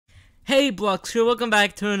Hey Blocks here, welcome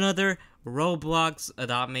back to another Roblox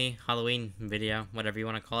Adopt Me Halloween video, whatever you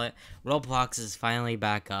want to call it. Roblox is finally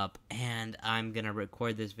back up, and I'm gonna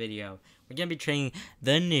record this video. We're gonna be training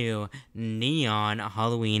the new Neon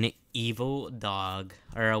Halloween Evil Dog,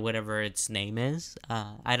 or whatever its name is.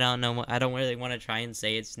 I don't know, I don't really want to try and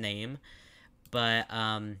say its name, but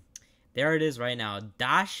there it is right now.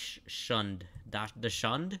 Dachshund.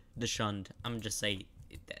 I'm just saying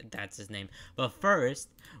that's his name. But first,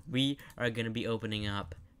 we are going to be opening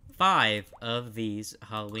up 5 of these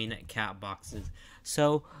Halloween cat boxes.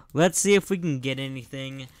 So, let's see if we can get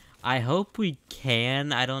anything. I hope we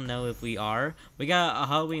can. I don't know if we are. We got a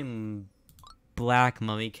Halloween black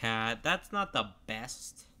mummy cat. That's not the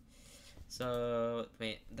best. So,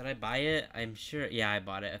 wait, did I buy it? I'm sure. Yeah, I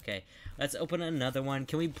bought it. Okay, let's open another one.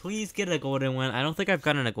 Can we please get a golden one? I don't think I've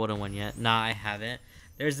gotten a golden one yet. Nah, I haven't.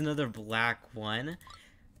 There's another black one.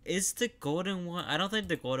 Is the golden one? I don't think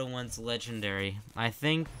the golden one's legendary. I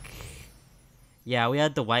think... Yeah, we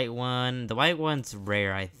had the white one. The white one's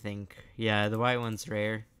rare, I think. Yeah, the white one's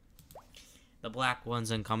rare. The black one's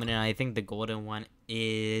uncommon, and I think the golden one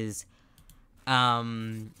is...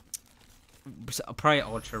 probably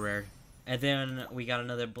ultra rare. And then we got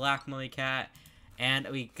another black mummy cat. And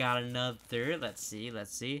we got another... Let's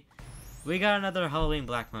see. We got another Halloween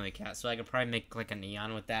black mummy cat. So I could probably make like a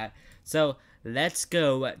neon with that. So let's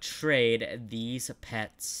go trade these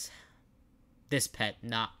pets. This pet,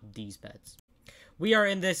 not these pets. We are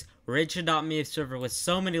in this Rich Adopt Me server with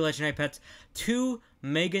so many legendary pets. 2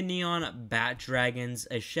 Mega Neon Bat Dragons,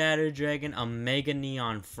 a Shadow Dragon, a Mega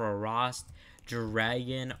Neon Frost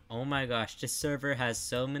Dragon. Oh my gosh, this server has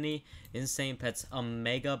so many insane pets. A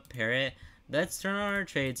Mega Parrot. Let's turn on our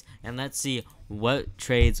trades and let's see what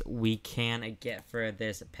trades we can get for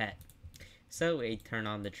this pet. So we turn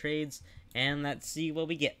on the trades and let's see what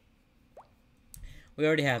we get. We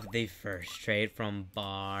already have the first trade from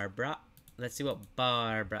Barbara. Let's see what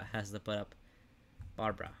Barbara has to put up.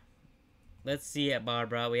 Barbara. Let's see it,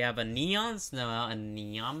 Barbara. We have a Neon Snow Owl, a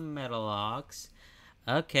Neon Metalox.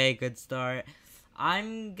 Okay, good start.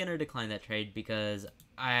 I'm gonna decline that trade because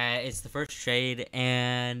it's the first trade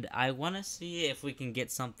and I want to see if we can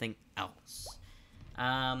get something else.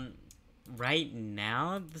 Right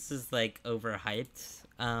now this is like overhyped.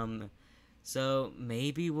 So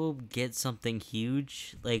maybe we'll get something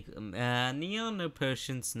huge like Neon No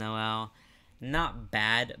Potion Snow Owl. Not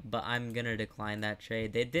bad, but I'm gonna decline that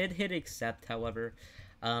trade. They did hit accept, however.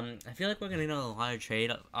 I feel like we're gonna get a lot of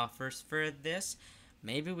trade offers for this.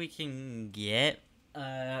 Maybe we can get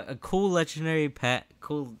a cool legendary pet,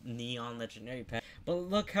 cool neon legendary pet. But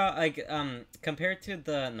look how, like, compared to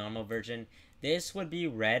the normal version, this would be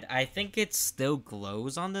red. I think it still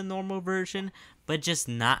glows on the normal version, but just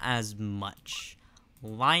not as much.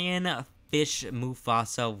 Lionfish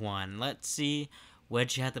Mufasa 1. Let's see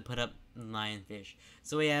what you have to put up, Lionfish.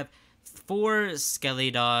 So we have 4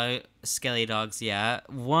 skelly dogs, yeah.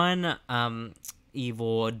 1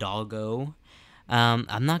 evil doggo.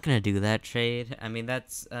 I'm not gonna do that trade. I mean,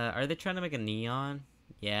 that's, are they trying to make a neon?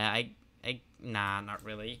 Yeah, nah, not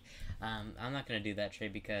really. I'm not gonna do that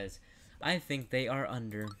trade because I think they are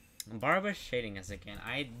under. Barbara's shading us again.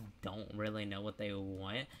 I don't really know what they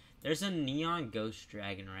want. There's a neon ghost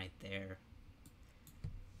dragon right there.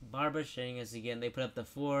 Barbara's shading us again. They put up the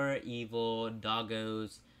 4 evil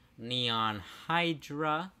doggos, neon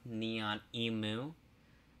hydra, neon emu,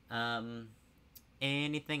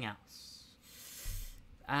 anything else?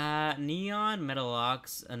 Neon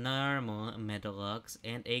Metalox, a normal Metalox,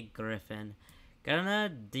 and a Griffin. Gonna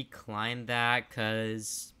decline that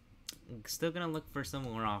because I'm still gonna look for some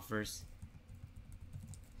more offers.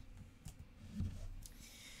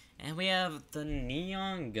 And we have the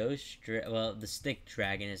Neon Ghost, well, the Stick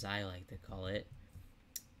Dragon as I like to call it.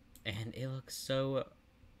 And it looks so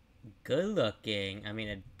good looking. I mean,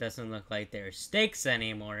 it doesn't look like they're sticks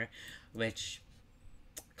anymore, which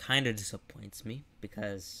kind of disappoints me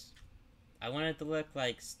because I want it to look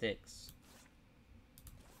like sticks.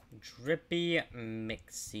 Drippy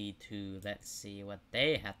Mixie 2. Let's see what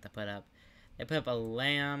they have to put up. They put up a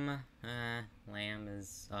lamb. Lamb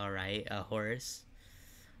is alright. A horse.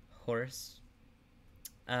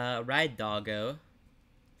 Ride doggo.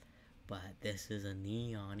 But this is a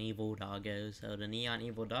neon evil doggo. So the neon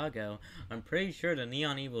evil doggo, I'm pretty sure the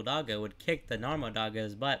neon evil doggo would kick the normal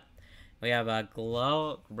doggo's butt. We have a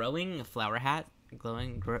growing flower hat,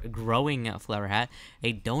 growing flower hat,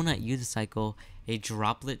 a donut unicycle, a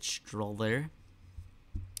droplet stroller.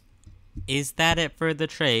 Is that it for the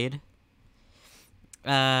trade?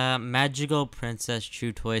 Magical Princess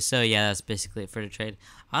Chew Toy. So yeah, that's basically it for the trade.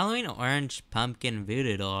 Halloween Orange Pumpkin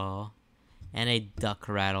Voodoo Doll. And a Duck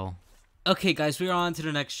Rattle. Okay, guys, we're on to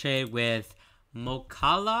the next trade with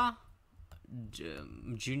Mokala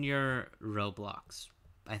Junior Roblox.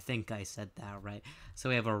 I think I said that right. So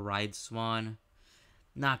we have a Ride Swan.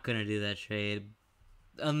 Not gonna do that trade.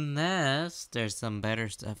 Unless there's some better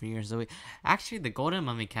stuff here. So actually, the Golden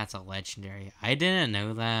Mummy Cat's a legendary. I didn't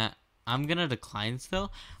know that. I'm gonna decline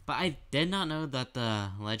still, but I did not know that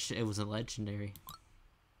it was a legendary.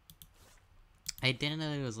 I didn't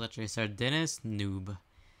know it was legendary. So Dennis Noob,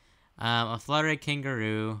 a Flutter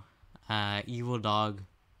Kangaroo, Evil Dog.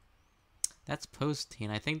 That's post teen.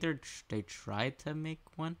 I think they tried to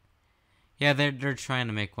make one. Yeah, they're trying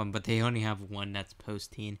to make one, but they only have one that's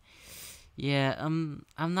post teen. Yeah, I'm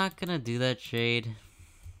not gonna do that trade.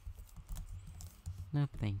 No,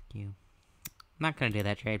 thank you. I'm not gonna do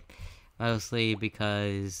that trade. Mostly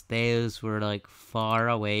because those were like far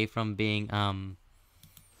away from being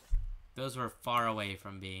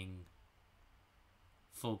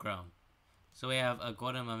full grown. So we have a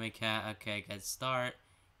Golden Mummy Cat. Okay, good start.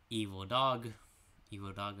 Evil Dog.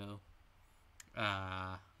 Evil Doggo.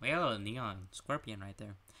 We have a Neon Scorpion right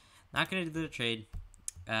there. Not gonna do the trade.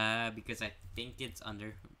 Because I think it's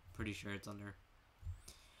under. Pretty sure it's under.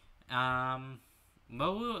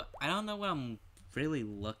 Mowu, I don't know what I'm really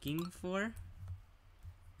looking for.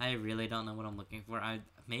 I really don't know what I'm looking for.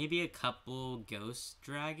 Maybe a couple Ghost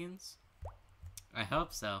Dragons. I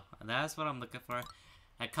hope so. That's what I'm looking for.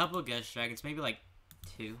 A couple Ghost Dragons, maybe like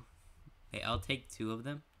 2. Okay, I'll take 2 of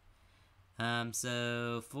them.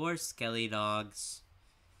 So 4 Skelly Dogs.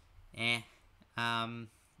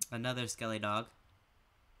 Another Skelly Dog.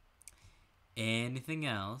 Anything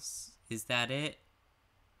else? Is that it?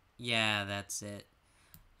 Yeah, that's it.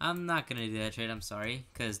 I'm not gonna do that trade, I'm sorry.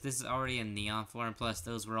 Because this is already a Neon form, plus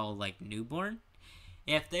those were all, like, newborn.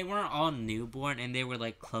 If they weren't all newborn and they were,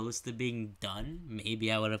 like, close to being done,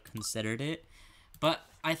 maybe I would have considered it. But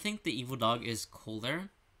I think the Evil Dog is cooler.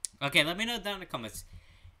 Okay, let me know down in the comments.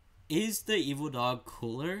 Is the Evil Dog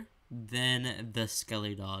cooler than the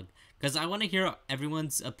Skelly Dog? Because I want to hear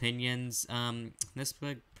everyone's opinions. This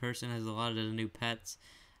person has a lot of the new pets.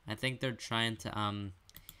 I think they're trying to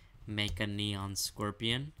make a Neon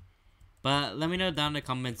Scorpion. But let me know down in the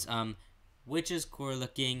comments which is cooler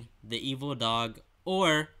looking, the Evil Dog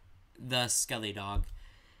or the Skelly Dog.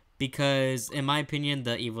 Because in my opinion,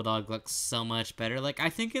 the Evil Dog looks so much better. Like, I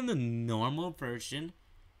think in the normal version,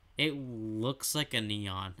 it looks like a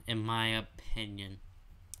Neon, in my opinion.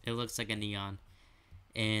 It looks like a Neon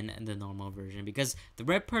in the normal version because the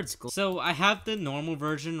red parts glow. So I have the normal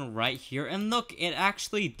version right here, and look, it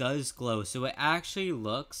actually does glow. So it actually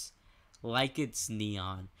looks like it's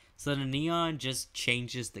Neon. So the Neon just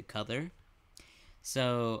changes the color.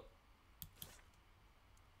 So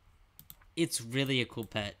it's really a cool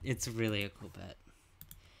pet. It's really a cool pet.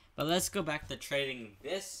 But let's go back to trading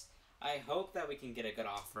this. I hope that we can get a good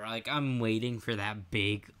offer. Like, I'm waiting for that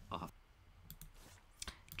big offer.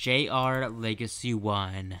 JR Legacy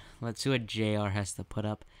 1. Let's see what JR has to put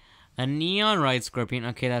up. A Neon Ride Scorpion.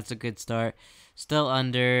 Okay, that's a good start. Still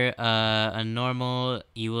under a normal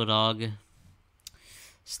Evil Dog.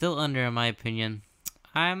 Still under, in my opinion.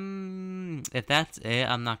 If that's it,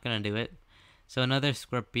 I'm not gonna do it. So another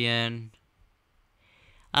Scorpion.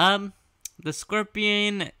 The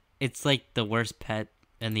Scorpion, it's like the worst pet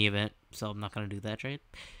in the event, so I'm not gonna do that trade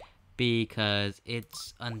because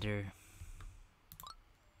it's under.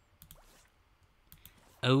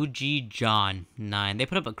 OG John 9. They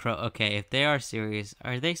put up a crow. Okay, if they are serious,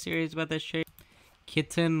 are they serious about this trade?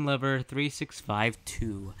 Kitten Lover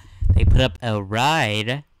 3652. They put up a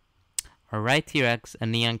Ride T-Rex, a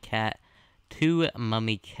Neon Cat, 2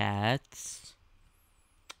 Mummy Cats,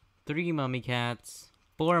 3 Mummy Cats,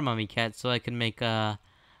 4 Mummy Cats, so I can make a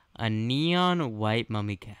Neon White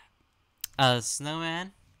Mummy Cat. A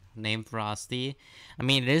Snowman named Frosty. I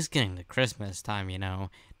mean, it is getting to Christmas time, you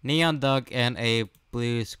know. Neon Dog and a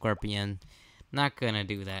Blue Scorpion. Not gonna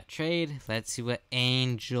do that trade. Let's see what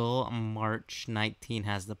Angel March 19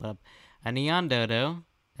 has to put up. A Neon Dodo,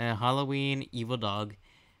 a Halloween Evil Dog,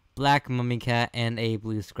 Black Mummy Cat, and a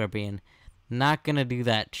Blue Scorpion. Not gonna do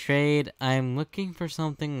that trade. I'm looking for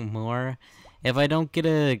something more. If I don't get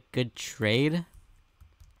a good trade,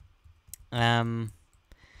 I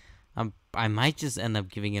might just end up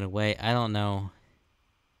giving it away. I don't know.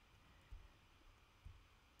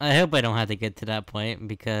 I hope I don't have to get to that point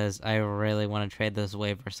because I really want to trade this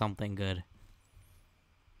away for something good.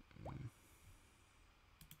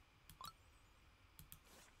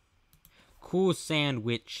 Cool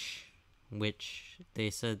Sandwich. Which they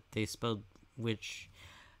said they spelled witch.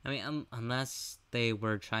 I mean, unless they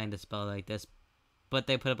were trying to spell like this. But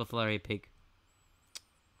they put up a Flurry Pig.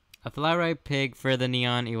 A Fly-Ride Pig for the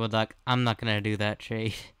Neon Evil Duck. I'm not gonna do that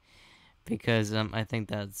trade. Because I think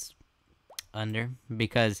that's under.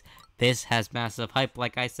 Because this has massive hype,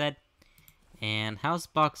 like I said. And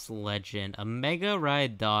Housebox Legend. A Mega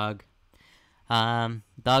Ride Dog.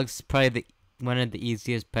 Dog's probably one of the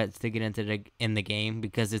easiest pets to get into in the game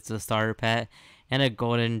because it's a starter pet. And a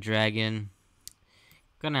Golden Dragon.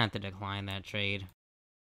 Gonna have to decline that trade.